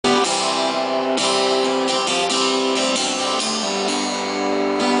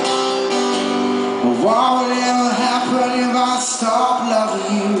What would ever happen if I stopped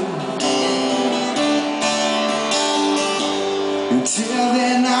loving you? Until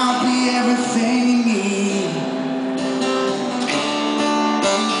then I'll be everything you need.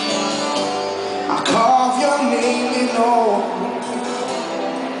 I carve your name in oak.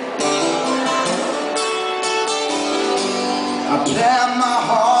 I plant my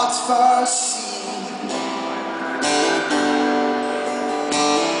heart's first seed.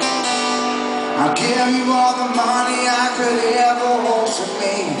 I'll give you all the money I could ever hope to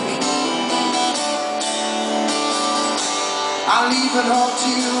make. I'll even hope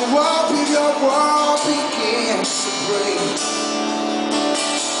you up if your world begins to break.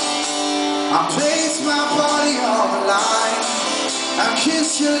 I'll place my body on the line. I'll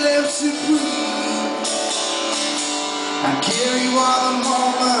kiss your lips and breathe. I'll give you all the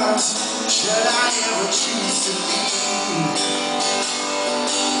moments should I ever choose to leave.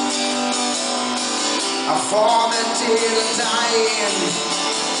 I fall the dead and dying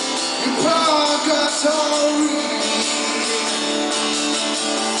in purgatory.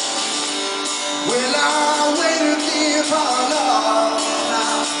 Will I wait to give our love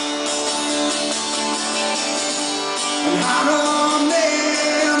now? And how do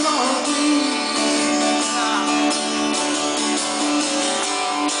memories now?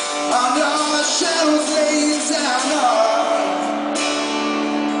 Under the shadows lays down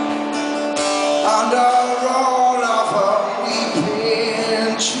under all of a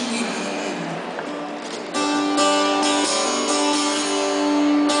weeping tree.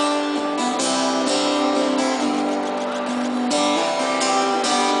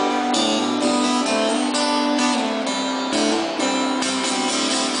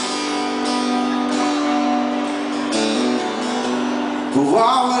 But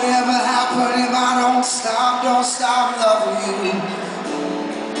what would ever happen if I don't stop loving you?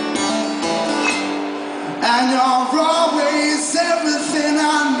 And you're always everything I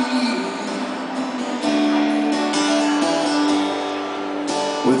need.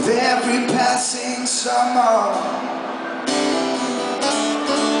 With every passing summer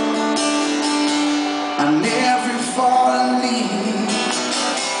and every falling leaf,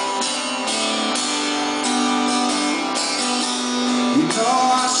 you know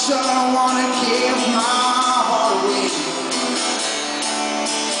I sure wanna give my heart away.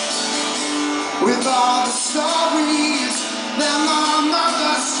 With all the stories that my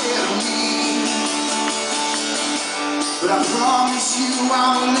mother said to me, but I promise you I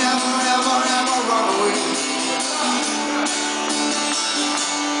will never, ever, ever run away.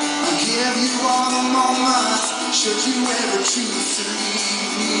 I'll give you all the moments should you ever choose to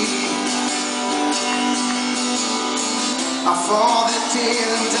leave me. I fall the dead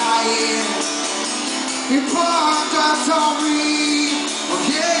and dying in purgatory. Oh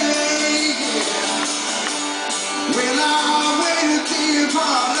yeah. Will I wait to give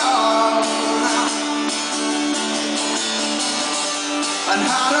our love now? And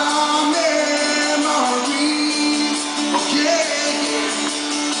how do memories, okay,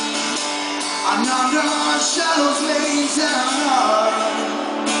 and under shadows lays down